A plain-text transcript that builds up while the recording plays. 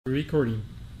Recording.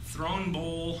 Thrown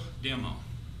bowl demo.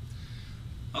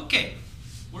 Okay,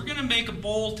 we're going to make a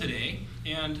bowl today,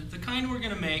 and the kind we're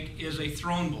going to make is a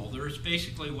thrown bowl. There's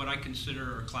basically what I consider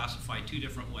or classify two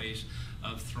different ways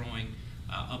of throwing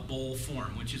a bowl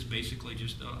form, which is basically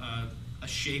just a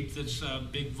shape that's a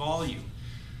big volume.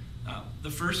 The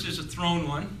first is a thrown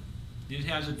one. It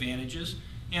has advantages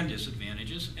and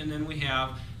disadvantages, and then we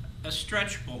have a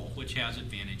stretch bowl, which has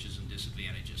advantages and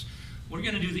disadvantages. We're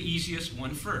going to do the easiest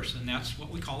one first, and that's what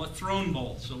we call a thrown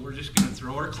bowl. So we're just going to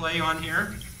throw our clay on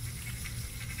here.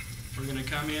 We're going to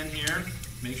come in here,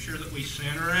 make sure that we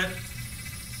center it.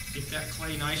 Get that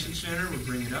clay nice and centered. We'll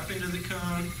bring it up into the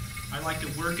cone. I like to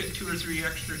work it 2 or 3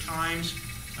 extra times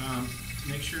to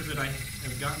make sure that I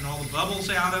have gotten all the bubbles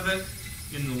out of it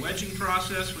in the wedging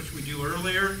process, which we do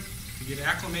earlier, to get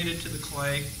acclimated to the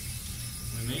clay.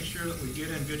 And make sure that we get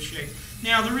in good shape.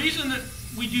 Now, the reason that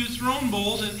we do thrown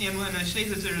bowls, and when I say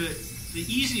that they're the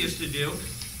easiest to do,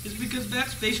 is because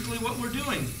that's basically what we're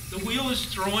doing. The wheel is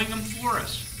throwing them for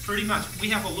us, pretty much. We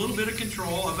have a little bit of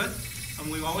control of it,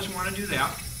 and we always want to do that.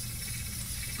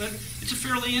 But it's a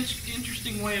fairly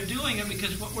interesting way of doing it,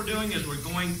 because what we're doing is we're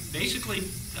going basically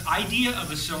the idea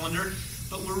of a cylinder,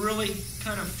 but we're really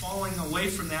kind of falling away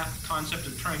from that concept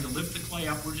of trying to lift the clay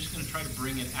up. We're just going to try to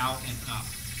bring it out and up,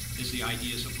 is the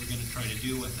ideas that we're going to try to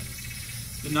do with it.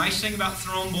 The nice thing about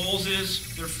thrown bowls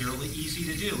is they're fairly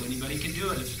easy to do. Anybody can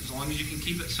do it. As long as you can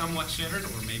keep it somewhat centered,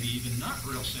 or maybe even not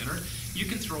real centered, you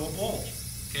can throw a bowl.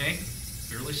 Okay?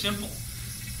 Fairly simple.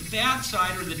 The bad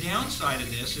side or the downside of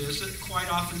this is that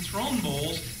quite often thrown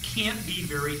bowls can't be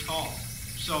very tall.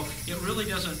 So it really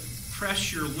doesn't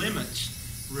press your limits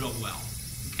real well.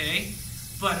 Okay?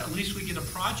 But at least we get a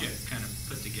project kind of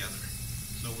put together.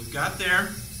 So we've got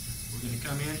there. We're going to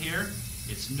come in here.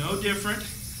 It's no different,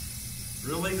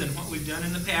 really, than what we've done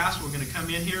in the past. We're going to come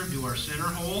in here and do our center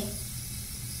hole,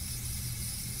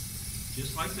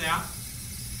 just like that,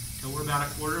 till we're about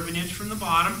 1/4 of an inch from the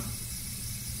bottom.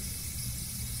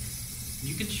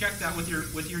 You can check that with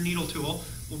your needle tool.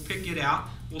 We'll pick it out.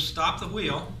 We'll stop the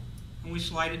wheel, and we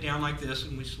slide it down like this,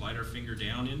 and we slide our finger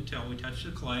down until we touch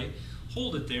the clay,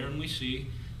 hold it there, and we see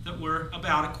that we're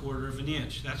about 1/4 of an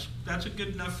inch. That's a good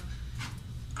enough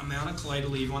amount of clay to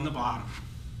leave on the bottom.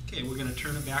 Okay, we're going to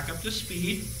turn it back up to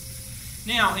speed.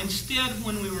 Now, instead,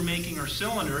 when we were making our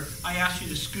cylinder, I asked you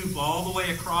to scoop all the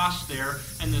way across there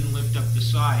and then lift up the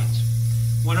sides.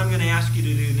 What I'm going to ask you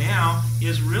to do now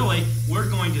is really, we're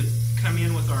going to come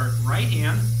in with our right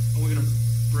hand, and we're going to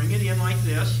bring it in like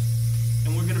this,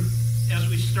 and we're going to, as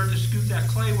we start to scoop that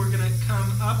clay, we're going to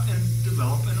come up and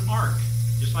develop an arc,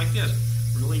 just like this.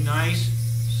 Really nice,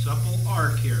 supple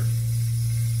arc here.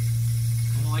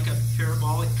 Kind of like a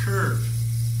parabolic curve.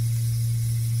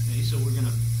 Okay, so we're going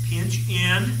to pinch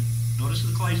in. Notice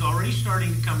the clay's already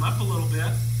starting to come up a little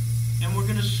bit, and we're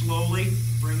going to slowly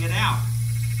bring it out,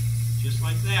 just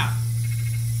like that.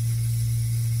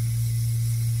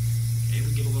 Okay,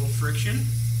 we get a little friction.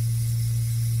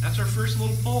 That's our first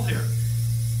little pull here.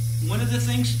 One of the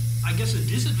things, I guess, the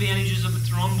disadvantages of a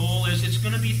thrown bowl is it's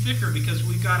going to be thicker because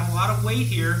we've got a lot of weight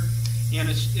here, and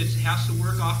it has to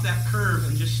work off that curve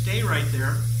and just stay right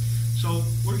there. So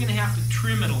we're going to have to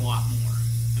trim it a lot more.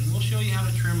 And we'll show you how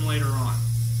to trim later on.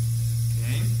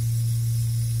 Okay?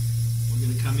 We're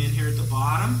going to come in here at the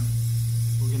bottom.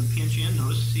 We're going to pinch in.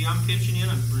 Notice, see, I'm pinching in.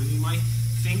 I'm bringing my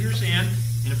fingers in.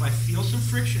 And if I feel some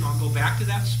friction, I'll go back to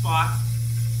that spot.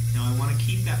 Now I want to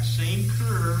keep that same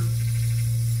curve.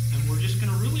 And we're just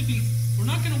going to really be, we're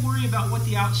not going to worry about what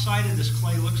the outside of this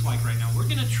clay looks like right now. We're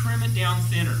going to trim it down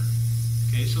thinner.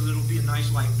 Okay, so that it'll be a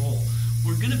nice light bowl.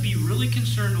 We're going to be really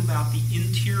concerned about the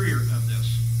interior of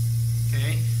this.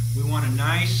 Okay, we want a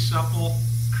nice supple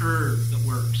curve that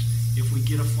works. If we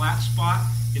get a flat spot,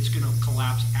 it's going to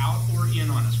collapse out or in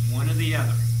on us, one or the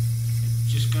other.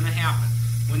 It's just going to happen.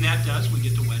 When that does, we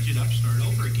get to wedge it up, start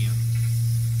over again.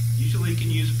 Usually you can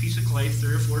use a piece of clay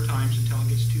 3 or 4 times until it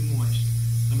gets too moist.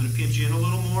 I'm going to pinch in a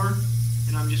little more,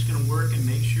 and I'm just going to work and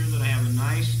make sure that I have a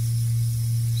nice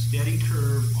steady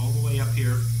curve all the way up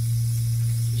here,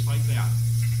 just like that.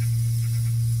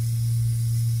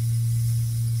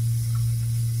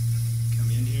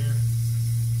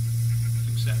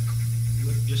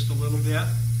 Just a little bit.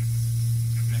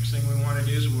 Next thing we want to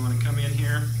do is we want to come in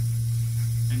here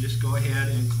and just go ahead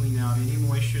and clean out any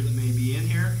moisture that may be in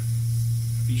here.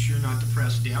 Be sure not to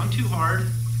press down too hard.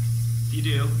 If you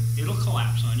do, it'll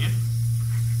collapse on you.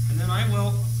 And then I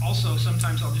will also,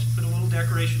 sometimes I'll just put a little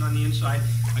decoration on the inside.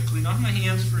 I clean off my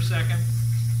hands for a second,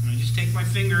 and I just take my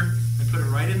finger and put it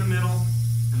right in the middle,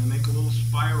 and I make a little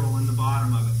spiral in the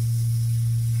bottom of it.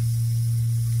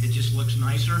 It just looks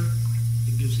nicer.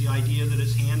 It gives the idea that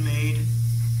it's handmade.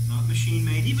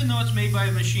 made, even though it's made by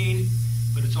a machine,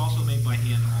 but it's also made by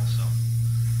hand also.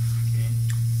 Okay.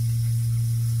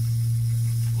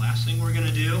 Last thing we're going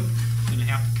to do, we're going to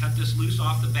have to cut this loose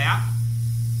off the bat.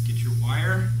 Get your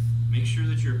wire, make sure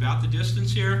that you're about the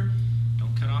distance here.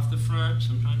 Don't cut off the front.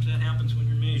 Sometimes that happens when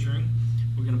you're measuring.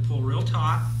 We're going to pull real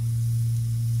taut,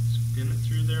 spin it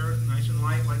through there nice and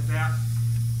light like that,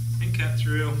 and cut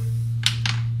through.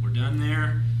 We're done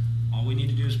there. All we need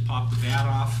to do is pop the bat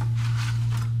off.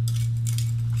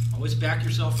 Always back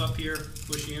yourself up here,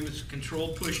 push in. It's a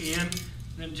controlled push in, and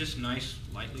then just nice,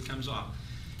 lightly comes off.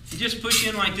 If you just push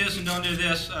in like this and don't do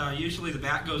this, usually the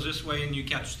bat goes this way and you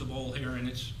catch the bowl here and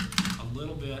it's a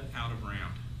little bit out of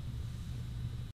round.